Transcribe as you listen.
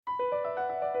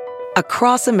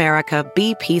Across America,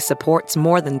 BP supports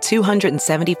more than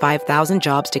 275,000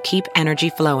 jobs to keep energy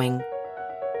flowing.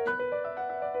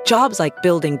 Jobs like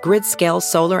building grid-scale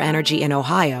solar energy in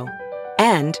Ohio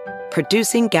and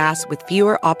producing gas with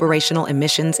fewer operational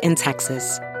emissions in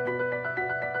Texas.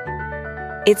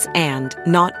 It's and,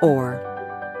 not or.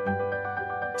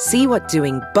 See what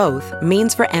doing both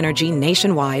means for energy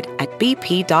nationwide at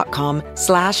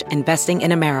bp.com/investing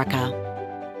in America.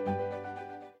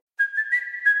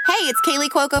 Hey, it's Kaylee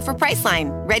Cuoco for Priceline.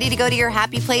 Ready to go to your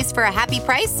happy place for a happy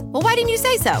price? Well, why didn't you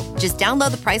say so? Just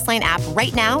download the Priceline app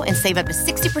right now and save up to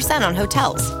 60% on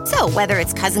hotels. So whether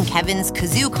it's Cousin Kevin's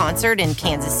Kazoo Concert in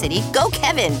Kansas City, go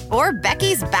Kevin, or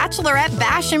Becky's Bachelorette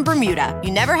Bash in Bermuda,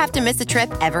 you never have to miss a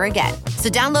trip ever again. So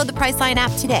download the Priceline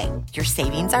app today. Your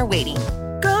savings are waiting.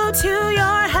 Go to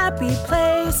your happy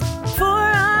place for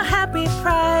a happy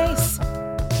price.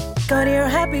 Go to your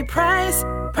happy price,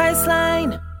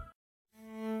 Priceline.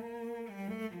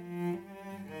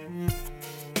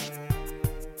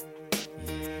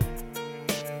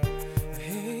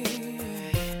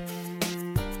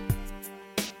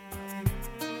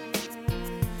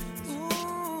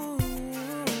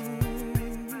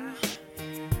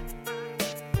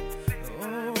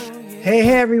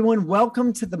 Hey, everyone.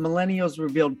 Welcome to the Millennials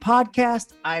Revealed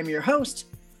podcast. I'm your host,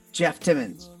 Jeff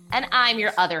Timmons. And I'm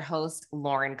your other host,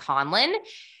 Lauren Conlon.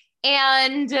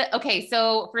 And okay,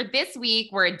 so for this week,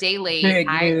 we're a day late. Big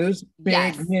news. We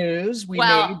made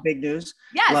big news.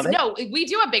 Yes, no, we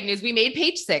do have big news. We made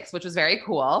page 6, which was very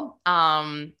cool.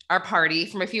 Our party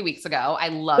from a few weeks ago. I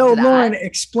loved that. Lauren,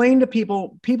 explain to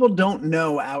people don't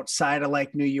know outside of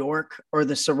like New York or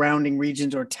the surrounding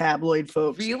regions or tabloid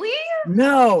folks. Really?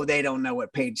 No, they don't know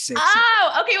what page 6 is.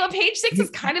 Oh, okay. Well, page 6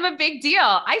 is kind of a big deal.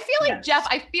 I feel like, yes. Jeff,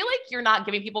 I feel like you're not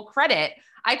giving people credit.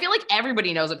 I feel like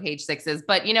everybody knows what page 6 is,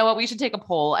 but you know what? We should take a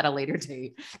poll at a later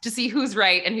date to see who's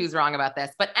right and who's wrong about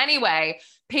this. But anyway,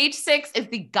 page 6 is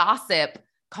the gossip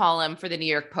column for the New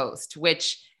York Post,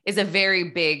 which is a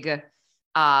very big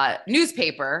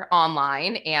newspaper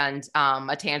online and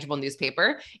a tangible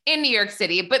newspaper in New York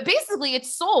City. But basically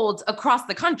it's sold across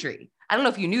the country. I don't know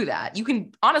if you knew that. You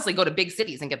can honestly go to big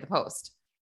cities and get the Post.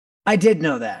 I did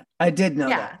know that.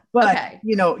 But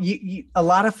you a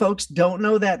lot of folks don't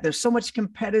know that. There's so much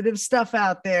competitive stuff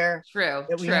out there. True.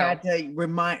 That we had to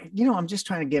remind, I'm just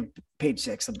trying to give page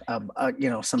 6 some Yeah,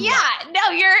 no,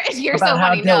 you're so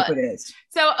funny. How dope it is.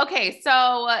 So okay,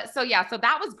 so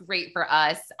that was great for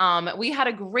us. We had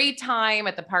a great time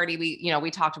at the party. We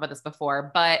talked about this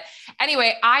before, but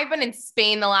anyway, I've been in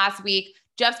Spain the last week.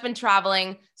 Jeff's been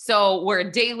traveling, so we're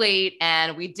a day late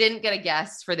and we didn't get a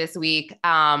guest for this week.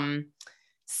 So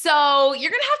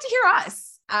you're going to have to hear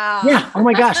us. Yeah. Oh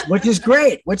my gosh. Which is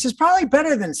great, which is probably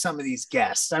better than some of these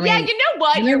guests. I mean, yeah, you know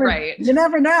what? You're right. You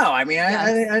never know. I mean,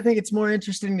 yes. I think it's more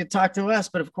interesting to talk to us,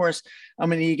 but of course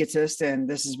I'm an egotist and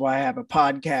this is why I have a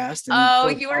podcast.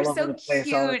 And you are so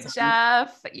cute,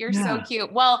 Jeff. You're so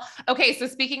cute. Well, okay. So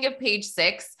speaking of page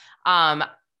 6,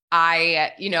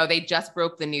 they just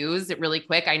broke the news really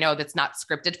quick. I know that's not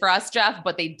scripted for us, Jeff,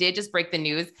 but they did just break the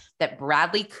news that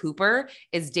Bradley Cooper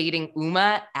is dating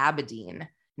Uma Abedin.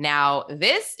 Now,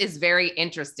 this is very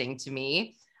interesting to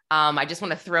me. I just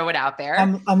want to throw it out there.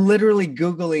 I'm literally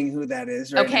Googling who that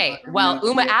is. Right okay. now. Well,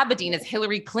 Uma Abedin is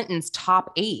Hillary Clinton's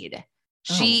top aide.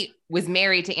 She was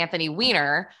married to Anthony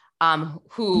Weiner,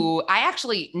 who I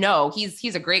actually know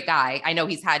he's a great guy. I know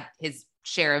he's had his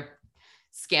share of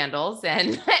scandals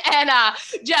and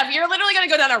Jeff, you're literally going to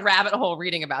go down a rabbit hole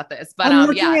reading about this, but I'm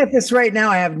looking at this right now.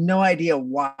 I have no idea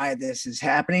why this is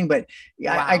happening, but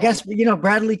wow. I guess,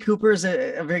 Bradley Cooper is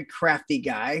a very crafty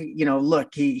guy.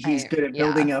 Look, he's good at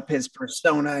building up his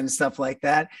persona and stuff like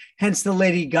that. Hence the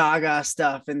Lady Gaga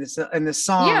stuff and the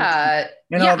song. Yeah.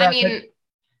 And all that.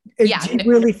 Do you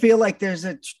really feel like there's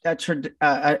an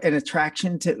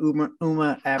attraction to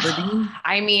Uma Abedin?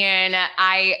 I mean,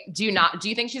 I do not. Do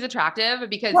you think she's attractive?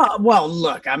 Because well,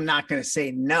 look, I'm not going to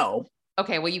say no.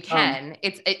 Okay, well, you can.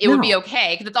 It would be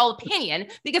okay because it's all opinion.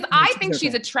 Because I think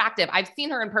she's attractive. I've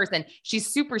seen her in person. She's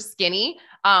super skinny,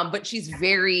 but she's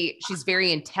very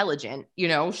intelligent.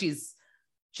 She's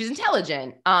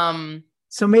intelligent.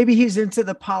 So maybe he's into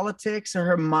the politics or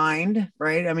her mind,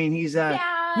 right? I mean, he's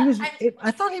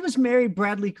I thought he was married,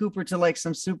 Bradley Cooper, to like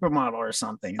some supermodel or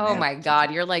something. Oh my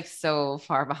God, you're like so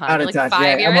far behind. Out of touch.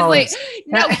 5 years.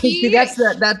 That's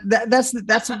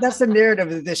the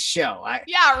narrative of this show. Right.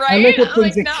 I look at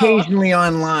things occasionally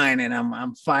online, and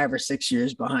I'm 5 or 6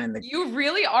 years behind the. You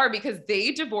really are, because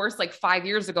they divorced like 5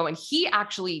 years ago, and he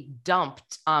actually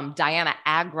dumped Diana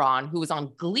Agron, who was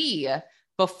on Glee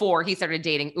before he started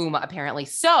dating Uma, apparently.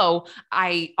 So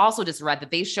I also just read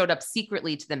that they showed up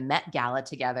secretly to the Met Gala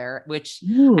together, which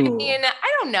I mean,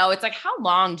 I don't know. It's like, how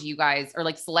long do you guys, or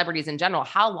like celebrities in general,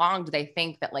 how long do they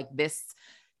think that like this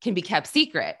can be kept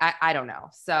secret? I don't know.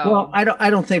 So, well,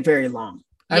 I don't think very long.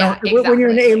 Exactly. When you're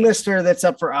an A-lister that's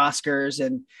up for Oscars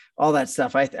and all that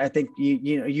stuff, I think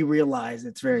you realize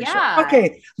it's very short.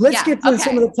 Okay, let's get to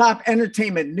some of the top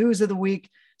entertainment news of the week.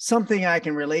 Something I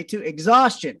can relate to: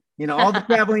 exhaustion. All the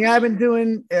traveling I've been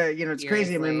doing, it's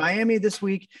crazy. I'm in Miami this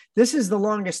week. This is the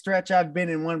longest stretch I've been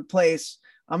in one place.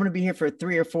 I'm going to be here for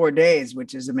 3 or 4 days,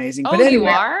 which is amazing. Oh, but anyway, you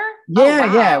are?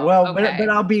 Yeah, yeah. Well, okay.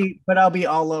 but I'll be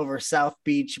all over South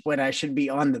Beach when I should be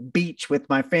on the beach with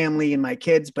my family and my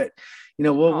kids. But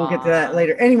we'll get to that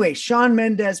later. Anyway, Shawn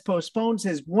Mendes postpones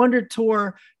his Wonder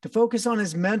Tour to focus on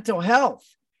his mental health.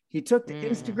 He took to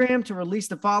Instagram to release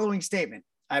the following statement: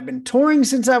 "I've been touring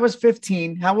since I was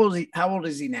 15. How old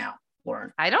is he now,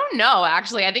 Lauren?" I don't know,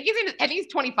 actually. I think he's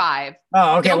 25.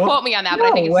 Oh, okay. Don't quote me on that, but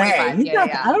I think he's 25.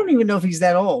 Yeah. I don't even know if he's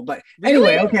that old, but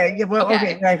anyway, okay. Yeah, well,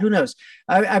 okay. Who knows?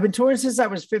 I've been touring since I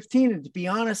was 15. And to be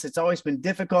honest, it's always been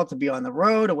difficult to be on the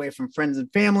road away from friends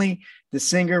and family. The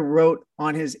singer wrote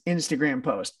on his Instagram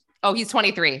post. Oh, he's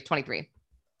 23.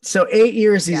 So 8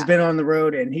 years he's been on the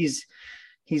road, and he's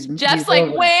just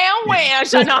like, wham. No,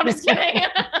 I'm just kidding.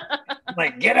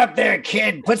 Like, get up there,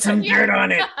 kid, put some dirt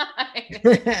on it.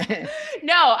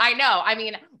 No, I know. I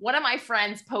mean, one of my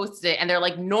friends posted it, and they're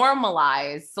like,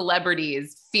 normalize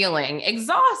celebrities feeling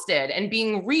exhausted and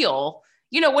being real,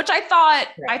 which I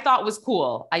thought was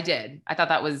cool. I did. I thought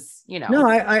that was, No,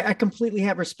 I completely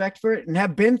have respect for it and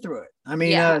have been through it. I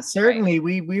mean, certainly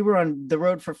we were on the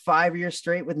road for 5 years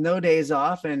straight with no days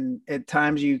off. And at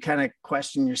times you kind of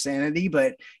question your sanity,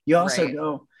 but you also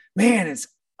go, man, it's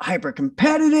hyper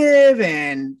competitive,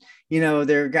 and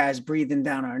there are guys breathing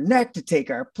down our neck to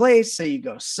take our place. So you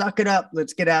go, suck it up,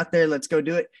 let's get out there, let's go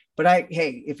do it. But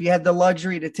if you had the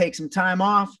luxury to take some time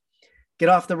off, get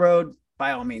off the road,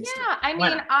 by all means. Yeah, I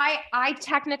mean, I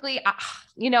technically,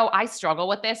 I struggle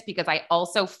with this because I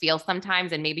also feel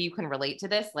sometimes, and maybe you can relate to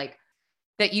this, like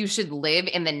that you should live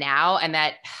in the now, and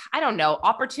that, I don't know,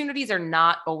 opportunities are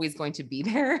not always going to be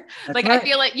there. That's like, right. I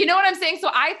feel like, you know what I'm saying? So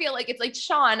I feel like it's like,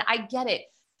 Shawn, I get it,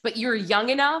 but you're young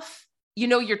enough,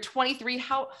 you're 23.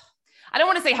 I don't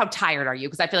want to say how tired are you?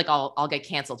 Because I feel like I'll get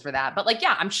canceled for that. But like,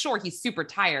 yeah, I'm sure he's super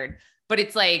tired, but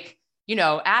it's like,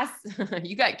 ask,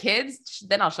 you got kids,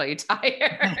 then I'll show you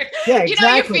tired. Yeah,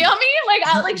 exactly. You feel me? Like,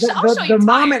 I'll show you the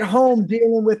mom tired. at home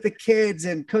dealing with the kids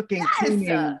and cooking,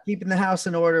 cleaning, keeping the house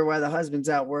in order while the husband's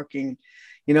out working.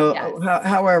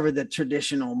 However the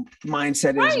traditional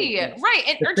mindset is. Right.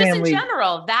 And, or just in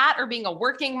general, that, or being a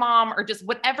working mom, or just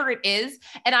whatever it is.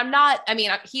 And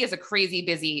he has a crazy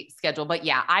busy schedule, but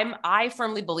yeah, I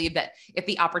firmly believe that if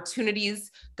the opportunities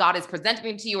God is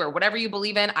presenting to you, or whatever you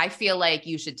believe in, I feel like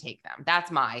you should take them. That's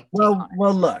my take on it.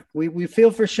 Well, look, we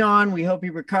feel for Shawn. We hope he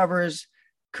recovers.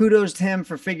 Kudos to him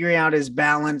for figuring out his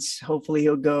balance. Hopefully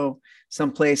he'll go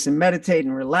someplace and meditate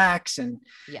and relax and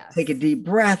take a deep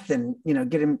breath and,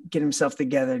 get himself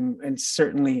together and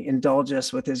certainly indulge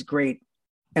us with his great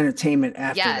entertainment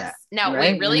after that. Now,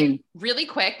 right? wait, really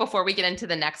quick before we get into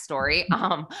the next story.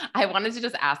 I wanted to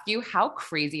just ask you, how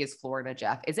crazy is Florida,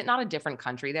 Jeff? Is it not a different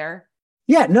country there?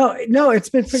 Yeah, no, it's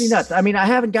been pretty nuts. I mean, I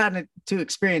haven't gotten to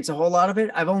experience a whole lot of it.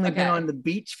 I've only been on the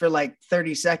beach for like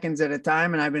 30 seconds at a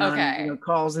time. And I've been on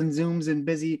calls and Zooms and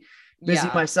busy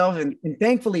myself, and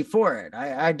thankfully for it.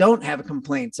 I don't have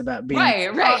complaints about being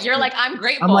right. You're like, I'm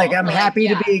grateful. I'm like, I'm happy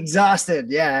to be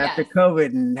exhausted. After COVID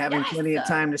and having plenty of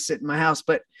time to sit in my house.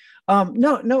 But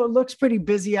no, it looks pretty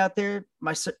busy out there.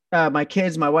 My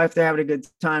kids, my wife, they're having a good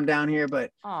time down here.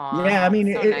 But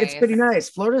it's pretty nice.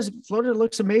 Florida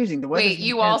looks amazing. The weather's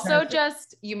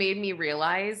you made me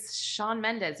realize, Shawn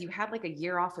Mendes, you had like a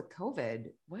year off with COVID.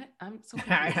 What? I'm so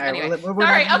confused. Anyway.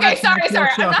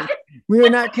 Sorry. We are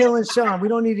not killing Shawn. We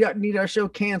don't need our show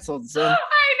canceled. So. I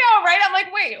know, right? I'm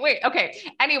like, wait. Okay.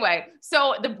 Anyway,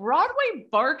 so the Broadway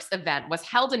Barks event was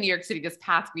held in New York City this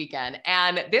past weekend,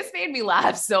 and this made me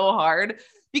laugh so hard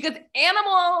because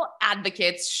animal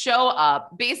advocates show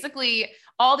up. Basically,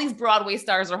 all these Broadway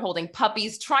stars are holding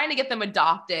puppies, trying to get them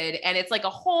adopted, and it's like a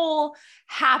whole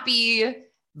happy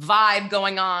vibe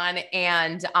going on.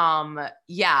 And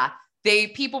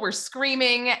people were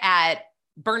screaming at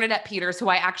Bernadette Peters, who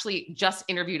I actually just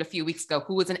interviewed a few weeks ago,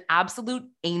 who was an absolute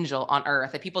angel on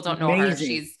earth. If people don't know her,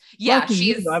 she's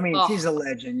I mean, she's a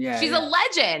legend. Yeah. She's a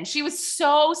legend. She was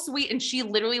so sweet. And she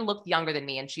literally looked younger than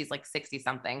me. And she's like 60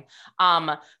 something.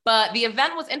 But the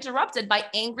event was interrupted by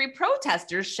angry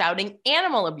protesters shouting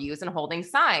animal abuse and holding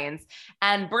signs.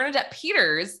 And Bernadette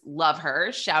Peters, love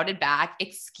her, shouted back,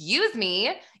 "Excuse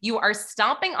me, you are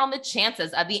stomping on the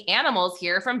chances of the animals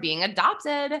here from being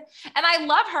adopted." And I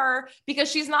love her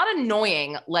because she's not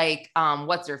annoying like,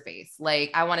 what's her face?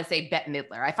 Like, I want to say Bette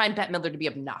Midler. I find Bette Midler to be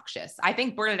obnoxious. I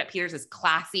think Bernadette Peters is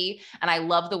classy, and I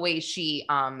love the way she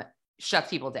shuts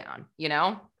people down, you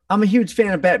know? I'm a huge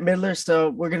fan of Bette Midler, so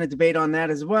we're going to debate on that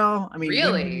as well. I mean,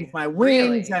 really? My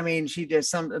Wings. Really? I mean, she did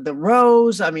some of the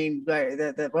Rose. I mean,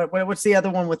 what's the other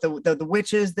one with the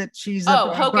witches that she's?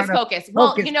 Hocus Pocus.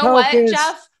 Well, you know what,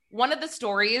 Jeff? One of the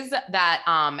stories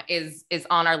that is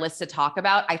on our list to talk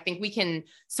about, I think we can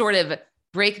sort of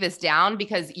break this down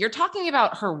because you're talking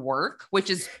about her work, which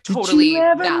is totally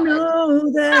valid. Did you ever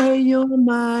know that you're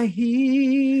my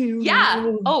hero?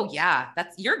 Yeah. Oh, yeah.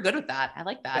 You're good with that. I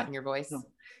like that in your voice.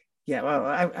 Yeah. Well,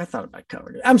 I thought about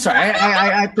covering it. I'm sorry.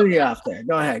 I threw you off there.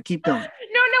 Go ahead. Keep going. No.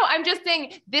 I'm just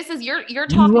saying this is you're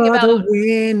talking about the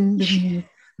wind beneath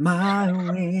my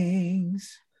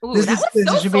wings. Ooh, this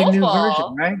should be a new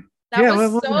version, right? That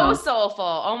was so soulful.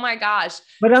 Oh my gosh.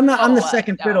 But I'm the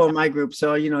second fiddle in my group.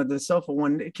 So, the soulful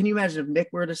one, can you imagine if Nick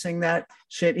were to sing that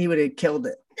shit, he would have killed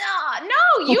it.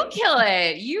 No, you kill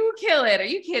it. You kill it. Are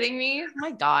you kidding me? Oh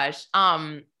my gosh.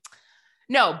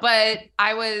 No, but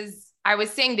I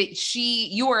was saying that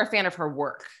you were a fan of her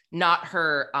work, not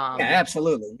her. Yeah,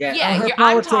 absolutely. Yeah.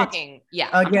 I'm talking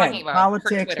about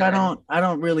politics. I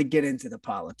don't really get into the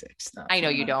politics stuff. I know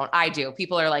you don't. I do.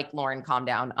 People are like, Lauren, calm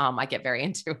down. I get very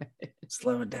into it.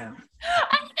 Slow it down.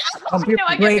 Some people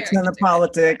breaks on the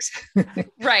politics.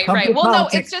 Right. Well, no,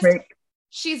 it's just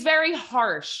she's very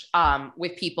harsh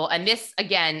with people. And this,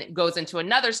 again, goes into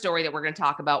another story that we're going to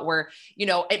talk about where,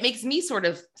 it makes me sort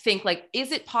of think like,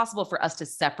 is it possible for us to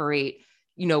separate,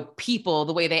 people,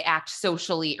 the way they act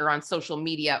socially or on social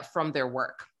media from their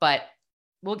work? But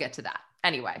we'll get to that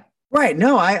anyway. Right.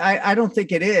 No, I don't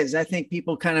think it is. I think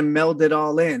people kind of meld it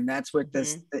all in. That's what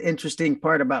the interesting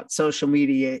part about social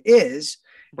media is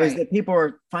that people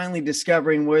are finally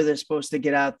discovering where they're supposed to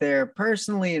get out there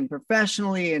personally and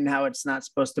professionally and how it's not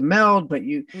supposed to meld, but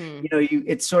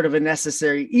it's sort of a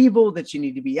necessary evil that you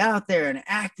need to be out there and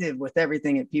active with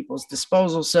everything at people's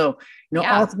disposal. So,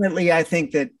 ultimately, I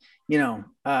think that,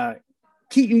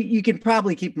 you can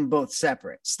probably keep them both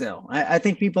separate still. I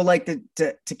think people like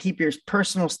to keep your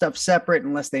personal stuff separate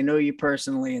unless they know you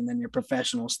personally, and then your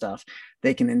professional stuff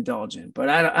they can indulge in. But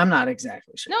I'm not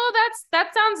exactly sure. No,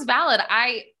 that sounds valid.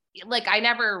 I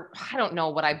don't know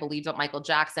what I believed about Michael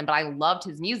Jackson, but I loved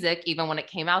his music, even when it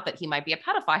came out that he might be a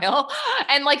pedophile.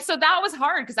 And so that was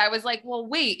hard because I was like, well,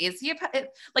 wait, is he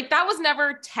that was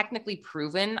never technically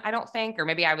proven, I don't think, or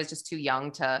maybe I was just too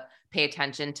young to pay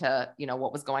attention to,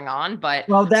 what was going on. But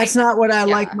that's not what I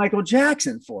like Michael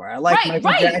Jackson for. I like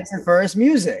Michael Jackson for his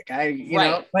music.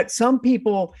 But some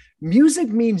people, music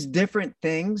means different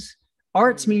things.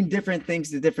 Arts mean different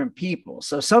things to different people.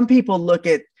 So some people look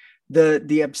at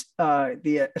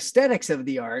the aesthetics of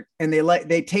the art and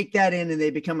they take that in and they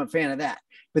become a fan of that.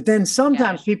 But then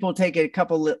sometimes people take it a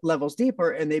couple levels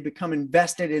deeper and they become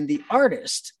invested in the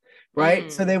artist,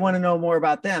 right? So they want to know more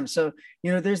about them. So,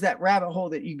 there's that rabbit hole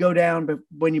that you go down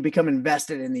when you become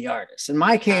invested in the artist. In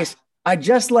my case, I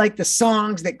just like the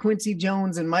songs that Quincy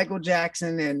Jones and Michael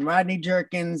Jackson and Rodney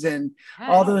Jerkins and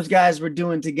all those guys were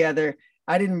doing together.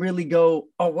 I didn't really go,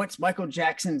 what's Michael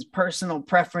Jackson's personal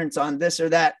preference on this or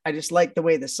that? I just liked the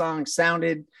way the song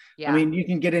sounded. Yeah. I mean, you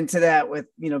can get into that with,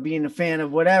 being a fan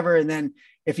of whatever. And then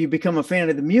if you become a fan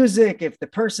of the music, if the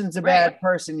person's a bad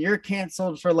person, you're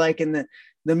canceled for liking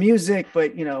the music,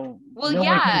 but no one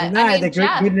can deny the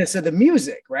goodness of the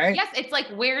music, right? Yes. It's like,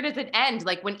 where does it end?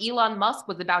 Like when Elon Musk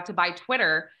was about to buy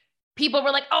Twitter, people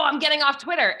were like, oh, I'm getting off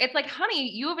Twitter. It's like,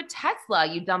 honey, you have a Tesla,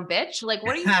 you dumb bitch. Like,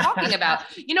 what are you talking about?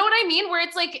 You know what I mean? Where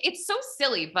it's like, it's so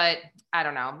silly, but I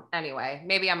don't know. Anyway,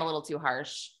 maybe I'm a little too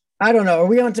harsh. I don't know. Are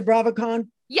we on to BravoCon?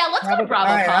 Yeah, let's go to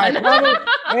BravoCon.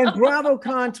 And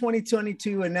BravoCon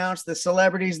 2022 announced the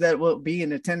celebrities that will be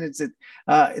in attendance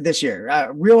at this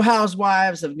year. Real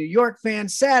Housewives of New York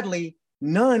fans. Sadly,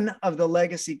 none of the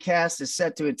legacy cast is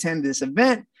set to attend this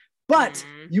event. But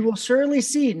you will surely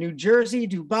see New Jersey,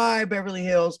 Dubai, Beverly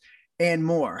Hills, and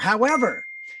more. However,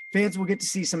 Fans will get to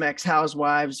see some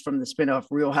ex-housewives from the spinoff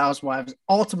Real Housewives,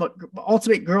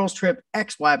 Ultimate Girls Trip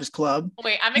Ex-Wives Club.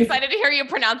 Wait, I'm excited to hear you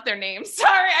pronounce their names.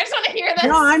 Sorry, I just want to hear this.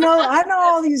 No, I know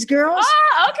all these girls.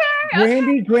 Oh, okay.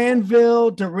 Brandy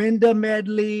Granville, Dorinda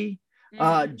Medley,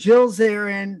 Jill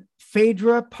Zarin,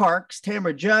 Phaedra Parks,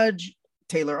 Tamara Judge,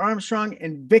 Taylor Armstrong,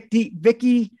 and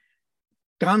Vicky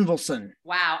Gunvalson.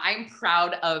 Wow, I'm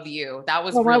proud of you. That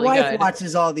was my really wife good.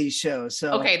 watches all these shows,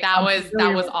 so okay, that was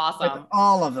awesome.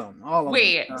 All of them.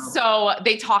 Wait, so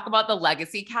they talk about the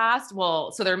legacy cast.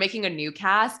 Well, so they're making a new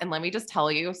cast, and let me just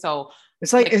tell you. So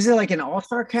it's like is it like an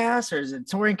all-star cast or is it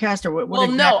touring cast or what? Well,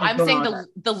 no, I'm saying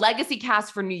the legacy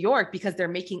cast for New York because they're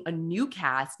making a new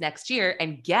cast next year,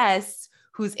 and guess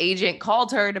whose agent called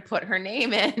her to put her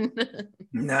name in.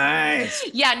 Nice.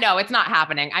 Yeah, no, it's not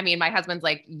happening. I mean, my husband's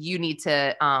like, you need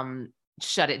to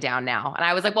shut it down now. And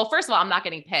I was like, well, first of all, I'm not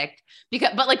getting picked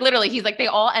but like literally he's like, they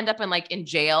all end up in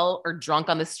jail or drunk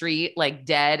on the street, like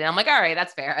dead. And I'm like, all right,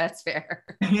 that's fair. That's fair.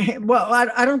 Well,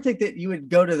 I don't think that you would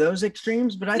go to those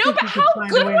extremes, but I think but how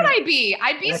good would I be?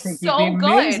 I'd be so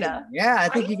good. Yeah, I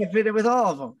think you could fit it with all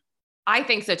of them. I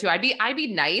think so too. I'd be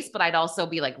nice, but I'd also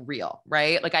be like real,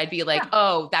 right? Like I'd be like,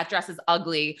 oh, that dress is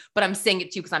ugly, but I'm saying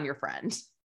it to you because I'm your friend.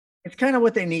 It's kind of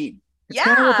what they need. It's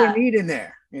kind of what they need in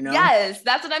there, you know? Yes,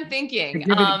 that's what I'm thinking.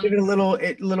 Give it a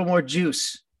little more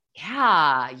juice.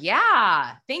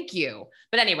 Yeah. Thank you.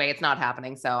 But anyway, it's not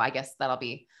happening. So I guess that'll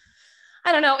be,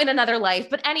 I don't know, in another life.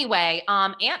 But anyway,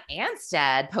 Ant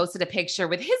Anstead posted a picture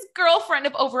with his girlfriend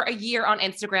of over a year on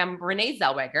Instagram, Renee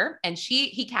Zellweger, and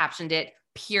he captioned it,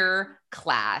 pure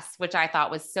class, which I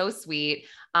thought was so sweet.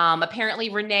 Apparently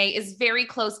Renee is very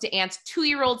close to Ant's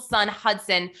 2-year-old son,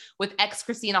 Hudson, with ex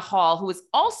Christina Hall, who has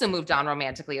also moved on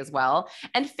romantically as well.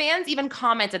 And fans even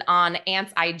commented on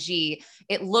Ant's IG,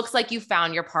 it looks like you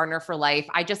found your partner for life.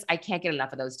 I can't get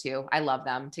enough of those two. I love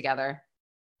them together.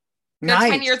 They're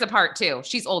 10 years apart too.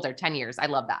 She's older, 10 years. I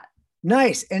love that.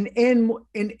 Nice. And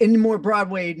in more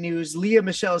Broadway news, Lea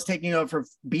Michele is taking over for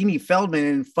Beanie Feldman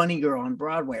in Funny Girl on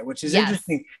Broadway, which is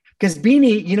interesting because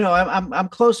Beanie, you know, I'm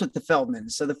close with the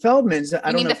Feldmans. So the Feldmans,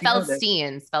 I don't know. The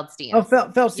Feldsteins. Oh,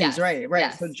 Feldsteins, yes. Right.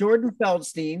 Yes. So Jordan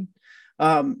Feldstein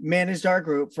managed our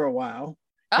group for a while.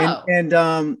 Oh.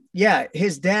 And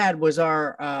his dad was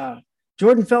our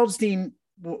Jordan Feldstein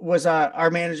was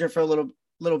our manager for a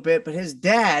little bit, but his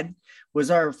dad was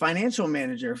our financial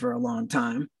manager for a long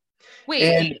time.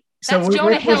 Wait, that's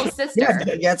Jonah Hill's sister.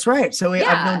 Yeah, that's right. So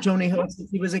I've known Jonah Hill since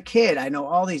he was a kid. I know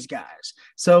all these guys.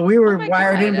 So we were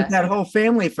wired in with that whole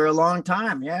family for a long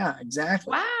time. Yeah,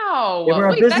 exactly. Wow. They were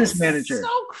our business manager.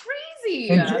 So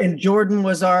crazy. And Jordan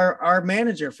was our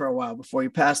manager for a while before he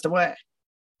passed away.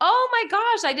 Oh my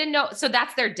gosh, I didn't know. So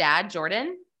that's their dad,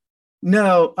 Jordan?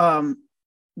 No.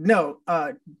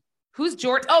 Who's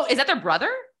Jordan? Oh, is that their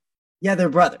brother? Yeah, their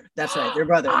brother. That's right. Their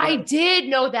brother. I did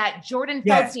know that. Jordan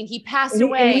Feldstein, he passed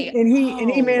away. And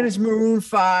he managed Maroon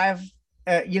 5.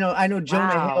 I know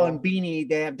Jonah Hill and Beanie,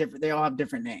 they all have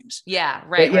different names. Yeah,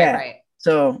 right.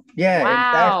 So yeah.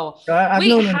 Wow.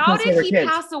 Wait, how did he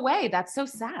pass away? That's so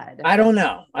sad. I don't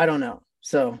know.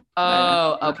 So okay.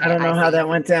 I don't know how that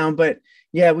went down, but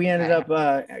yeah, we ended up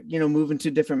moving to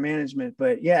different management.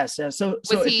 But yes, so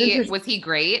was he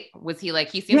great? Was he like,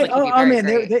 he seemed like he'd be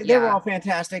very great. They were all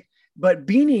fantastic. But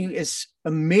Beanie is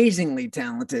amazingly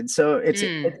talented. So it's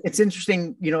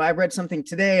interesting. You know, I read something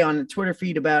today on the Twitter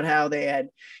feed about how they had,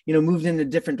 moved in a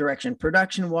different direction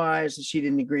production wise. She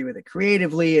didn't agree with it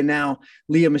creatively. And now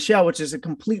Lea Michele, which is a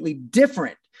completely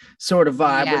different sort of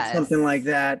vibe with something like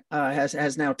that,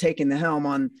 has now taken the helm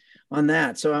on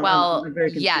that. So I'm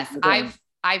very confused with that.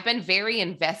 I've been very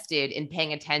invested in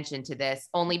paying attention to this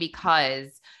only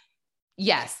because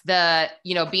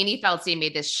Beanie Feldstein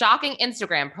made this shocking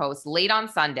Instagram post late on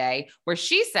Sunday where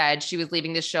she said she was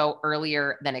leaving the show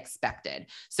earlier than expected.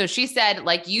 So she said,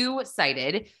 like you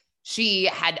cited, she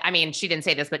didn't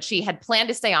say this, but she had planned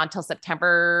to stay on till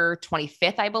September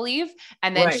 25th, I believe.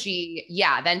 And then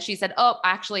then she said, oh,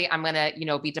 actually, I'm going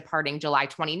to, be departing July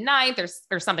 29th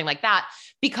or something like that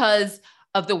because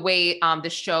of the way the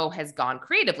show has gone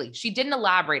creatively. She didn't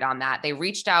elaborate on that.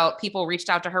 People reached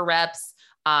out to her reps.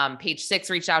 Page 6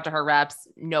 reached out to her reps,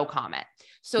 no comment.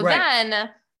 So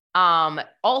then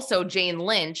also Jane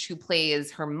Lynch, who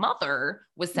plays her mother,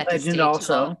 was set to stay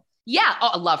also.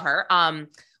 I love her.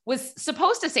 Was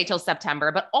supposed to stay till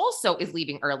September, but also is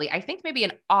leaving early. I think maybe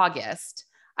in August.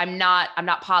 I'm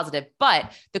not positive,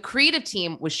 but the creative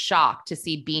team was shocked to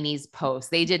see Beanie's post.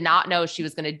 They did not know she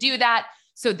was going to do that.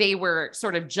 So they were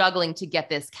sort of juggling to get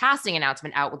this casting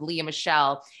announcement out with Lea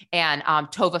Michele and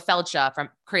Tova Feldsha from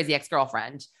Crazy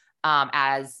Ex-Girlfriend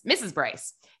as Mrs.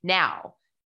 Bryce. Now,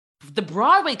 the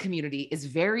Broadway community is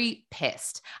very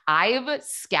pissed. I've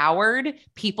scoured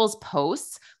people's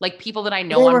posts, like people that I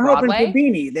know on Broadway. They were hoping for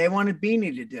Beanie. They wanted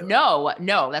Beanie to do it.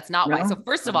 No, that's not why. So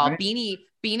first of all, Beanie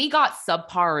got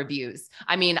subpar reviews.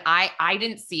 I mean, I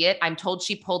didn't see it. I'm told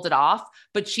she pulled it off,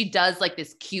 but she does like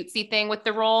this cutesy thing with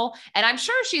the role. And I'm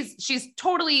sure she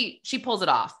pulls it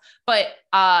off. But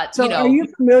so are you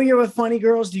familiar with Funny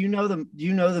Girls? Do you know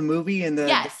the movie and the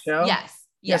show? Yes.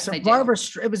 So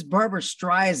it was Barbara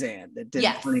Streisand that did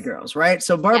Funny Girls, right?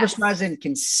 So Barbara Streisand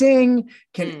can sing,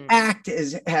 can act,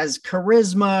 has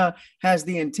charisma, has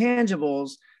the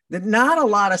intangibles that not a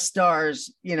lot of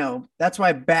stars, that's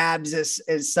why Babs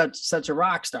is such a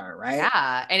rock star, right?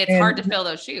 Yeah. And it's hard to fill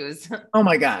those shoes. Oh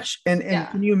my gosh. And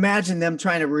can you imagine them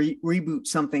trying to reboot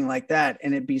something like that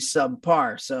and it'd be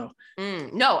subpar? So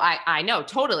no, I know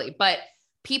totally. But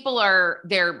people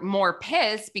they're more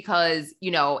pissed because,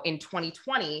 in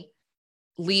 2020,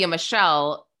 Lea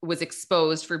Michele was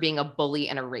exposed for being a bully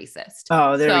and a racist.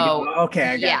 Oh, there we go.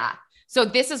 Okay. Yeah. So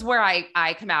this is where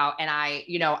I come out and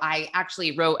I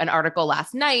actually wrote an article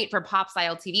last night for Pop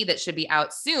Style TV that should be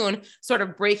out soon, sort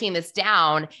of breaking this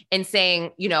down and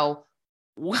saying,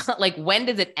 like, when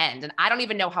does it end? And I don't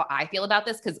even know how I feel about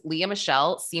this because Lea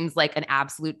Michele seems like an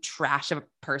absolute trash of a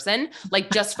person.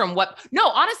 Like just from what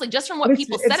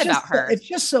people said about her. It's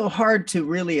just so hard to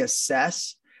really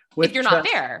assess if you're not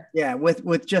there. Yeah.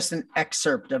 With just an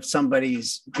excerpt of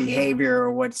somebody's behavior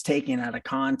or what's taken out of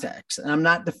context. And I'm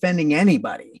not defending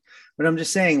anybody, but I'm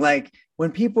just saying, like,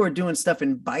 when people are doing stuff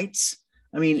in bites,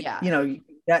 I mean,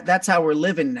 that's how we're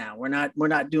living now. We're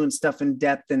not doing stuff in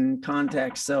depth and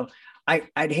context. So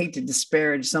I'd hate to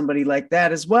disparage somebody like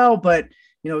that as well, but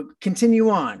continue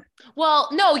on. Well,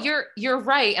 no, you're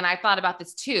right. And I thought about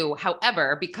this too.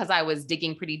 However, because I was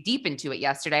digging pretty deep into it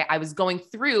yesterday, I was going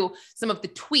through some of the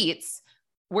tweets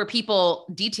where people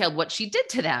detailed what she did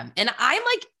to them. And I'm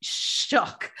like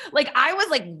shook. Like, I was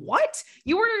like, what?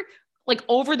 You were like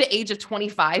over the age of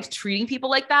 25 treating people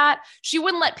like that? She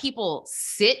wouldn't let people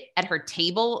sit at her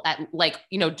table at when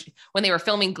they were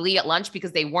filming Glee at lunch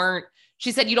because they weren't.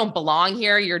 She said, you don't belong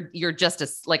here. You're just a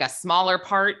smaller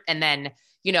part. And then,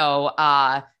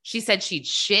 she said she'd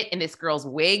shit in this girl's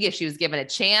wig if she was given a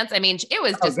chance. I mean, it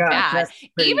was just bad.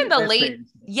 Even the late,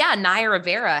 Naya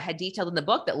Rivera had detailed in the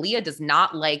book that Lea does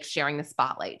not like sharing the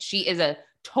spotlight. She is a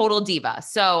total diva.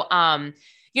 So, I'm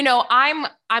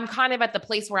kind of at the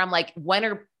place where I'm like,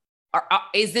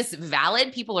 is this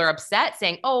valid? People are upset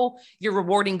saying, oh, you're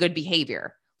rewarding good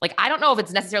behavior. Like, I don't know if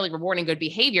it's necessarily rewarding good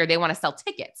behavior. They want to sell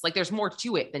tickets. Like, there's more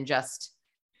to it than just,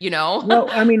 No,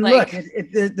 I mean, look,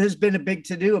 there's been a big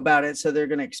to-do about it. So they're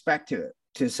going to expect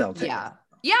to sell tickets.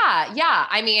 Yeah.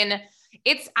 I mean,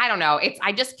 I don't know.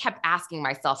 I just kept asking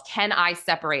myself, can I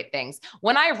separate things?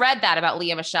 When I read that about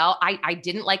Lea Michele, I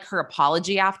didn't like her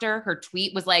apology after. Her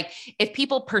tweet was like, if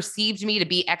people perceived me to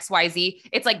be XYZ,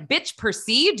 it's like, bitch,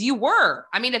 perceived? You were.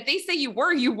 I mean, if they say you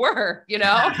were,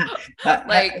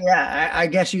 I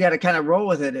guess you got to kind of roll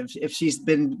with it if she's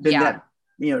been that,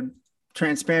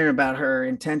 transparent about her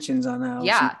intentions on how.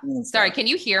 Yeah. Sorry. Can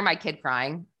you hear my kid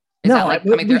crying? Is no, that like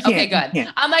coming through? Okay, good.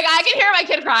 I'm like, I can hear my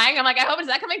kid crying. I'm like, I hope it's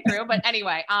not coming through. But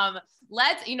anyway,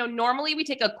 normally we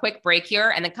take a quick break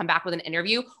here and then come back with an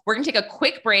interview. We're going to take a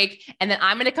quick break and then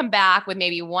I'm going to come back with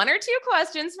maybe one or two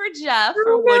questions for Jeff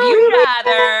for Would You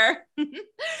Rather?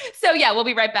 So yeah, we'll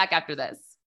be right back after this.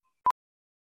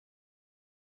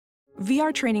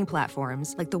 VR training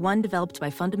platforms, like the one developed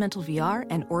by Fundamental VR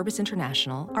and Orbis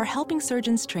International, are helping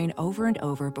surgeons train over and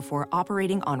over before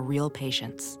operating on real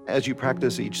patients. As you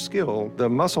practice each skill, the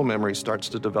muscle memory starts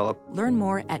to develop. Learn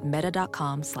more at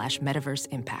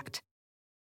meta.com/metaverseimpact.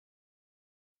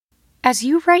 As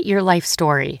you write your life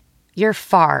story, you're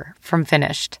far from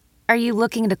finished. Are you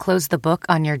looking to close the book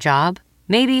on your job?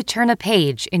 Maybe turn a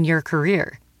page in your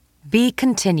career? Be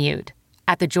continued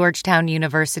at the Georgetown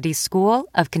University School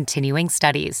of Continuing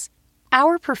Studies.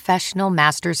 Our professional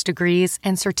master's degrees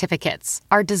and certificates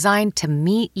are designed to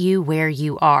meet you where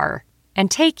you are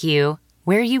and take you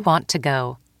where you want to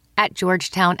go. At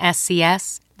Georgetown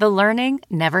SCS, the learning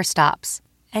never stops,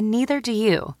 and neither do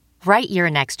you. Write your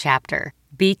next chapter.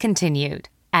 Be continued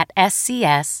at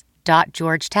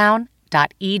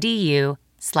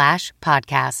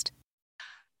scs.georgetown.edu/podcast.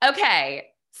 Okay.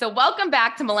 So welcome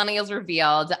back to Millennials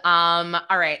Revealed. All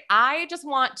right. I just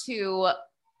want to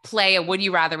play a Would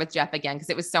You Rather with Jeff again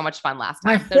because it was so much fun last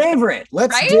time. My favorite.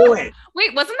 Let's do it.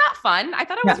 Wait, wasn't that fun? I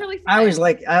thought it was really fun. I always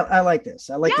like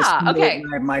this. I like to stimulate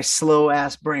my slow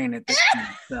ass brain at this point.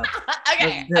 So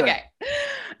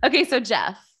Okay. So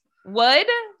Jeff, would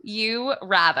you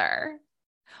rather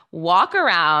walk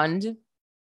around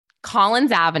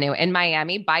Collins Avenue in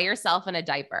Miami by yourself in a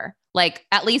diaper, like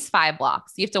at least 5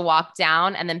 blocks. You have to walk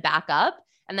down and then back up,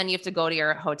 and then you have to go to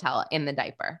your hotel in the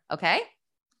diaper. Okay.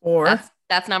 Or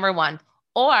that's number 1.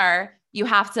 Or you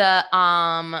have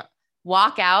to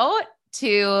walk out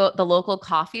to the local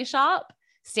coffee shop,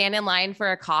 stand in line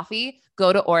for a coffee,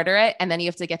 go to order it, and then you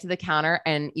have to get to the counter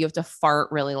and you have to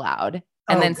fart really loud.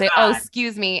 And then say, "Oh,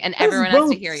 excuse me," and everyone has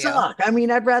to hear suck. you. I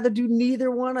mean, I'd rather do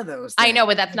neither one of those things. I know,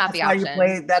 but that's not the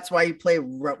option. That's why you play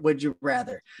Would You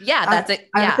Rather. Yeah, that's it.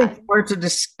 Yeah. I think farts are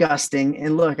disgusting.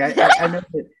 And look, I know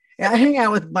that I hang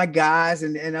out with my guys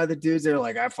and other dudes that are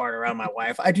like, I fart around my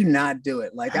wife. I do not do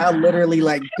it. Like, I'll literally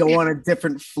like go on a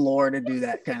different floor to do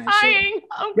that kind of shit.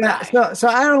 Yeah, so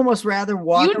I'd almost rather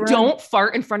walk around. You don't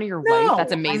fart in front of your wife?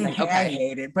 That's amazing. I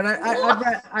hate it, but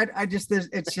I just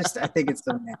I think it's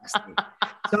so nasty.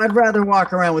 So I'd rather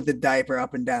walk around with the diaper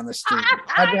up and down the street.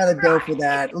 I'd rather go for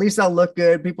that. At least I'll look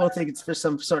good. People think it's for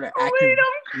some sort of active. Wait,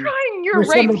 I'm crying. You're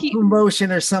right.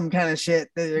 Promotion or some kind of shit.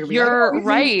 You're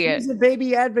right. He's a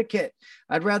baby advocate.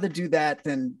 I'd rather do that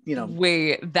than,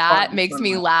 Wait, that makes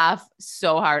me laugh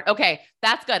so hard. Okay,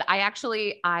 that's good.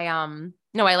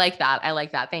 No, I like that. I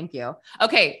like that. Thank you.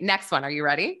 Okay, next one. Are you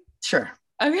ready? Sure.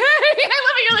 Okay. I love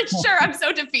it. You're like, sure. I'm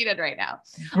so defeated right now.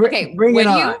 Okay. Bring it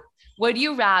on. Would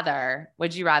you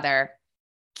rather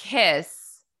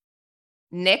kiss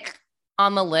Nick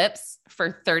on the lips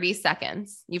for 30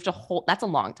 seconds? You have to hold, that's a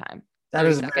long time. That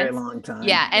is a very long time.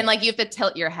 Yeah. And like, you have to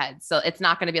tilt your head. So it's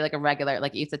not going to be like a regular,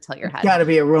 like you have to tilt your head. It's got to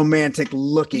be a romantic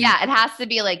looking. Yeah. It has to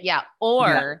be like, yeah.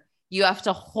 Or you have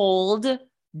to hold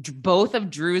both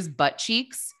of Drew's butt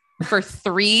cheeks for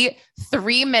 3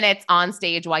 minutes on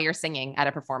stage while you're singing at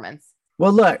a performance.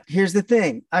 Well, look, here's the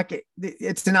thing.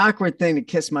 It's an awkward thing to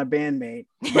kiss my bandmate,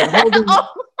 but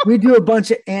we do a bunch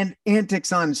of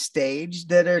antics on stage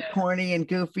that are corny and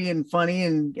goofy and funny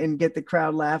and get the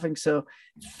crowd laughing. So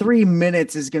 3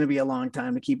 minutes is going to be a long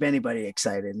time to keep anybody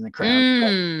excited in the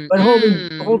crowd. But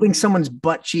holding someone's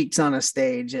butt cheeks on a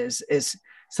stage is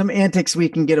some antics we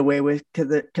can get away with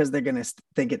because they're going to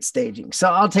think it's staging. So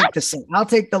I'll take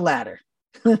the latter.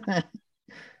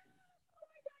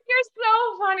 You're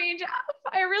so funny, Jeff.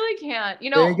 I really can't.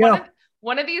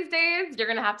 One of these days you're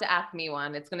gonna have to ask me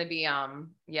one. It's gonna be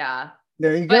yeah.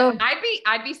 There you go.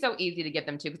 I'd be so easy to get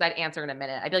them to because I'd answer in a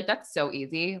minute. I'd be like, that's so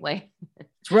easy. Like,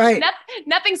 that's right.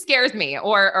 Nothing scares me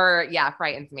or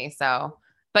frightens me. So,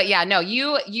 but yeah, no,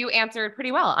 you answered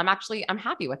pretty well. I'm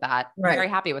happy with that. Right. I'm very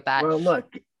happy with that. Well,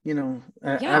 look,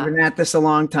 I've been at this a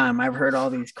long time. I've heard all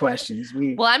these questions.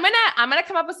 I'm gonna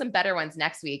come up with some better ones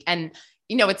next week. And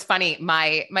it's funny.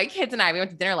 My kids and we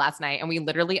went to dinner last night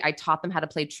and I taught them how to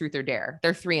play truth or dare.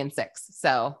 They're 3 and 6.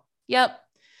 So, yep.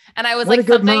 And I was what like, a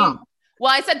good mom. Well,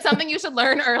 I said something you should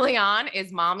learn early on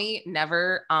is mommy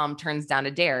never turns down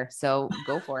a dare. So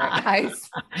go for it, guys.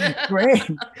 Great.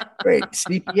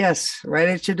 CPS right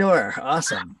at your door.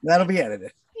 Awesome. That'll be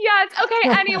edited. Yes. Okay.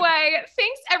 Anyway,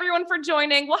 thanks everyone for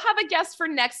joining. We'll have a guest for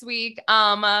next week.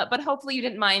 But hopefully you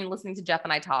didn't mind listening to Jeff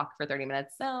and I talk for 30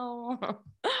 minutes. So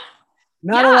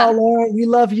Not at all, Lauren. We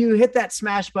love you. Hit that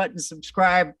smash button,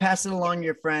 subscribe, pass it along to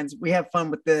your friends. We have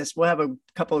fun with this. We'll have a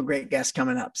couple of great guests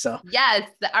coming up. So yes.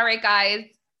 All right, guys.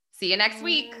 See you next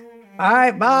week. All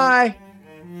right. Bye.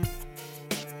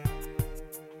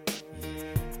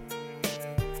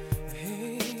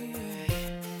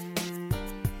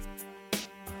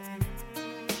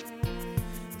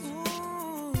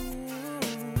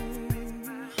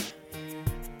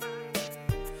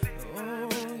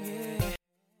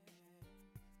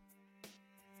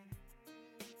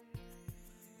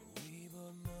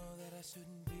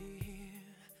 Shouldn't be here.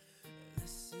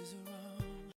 This is wrong.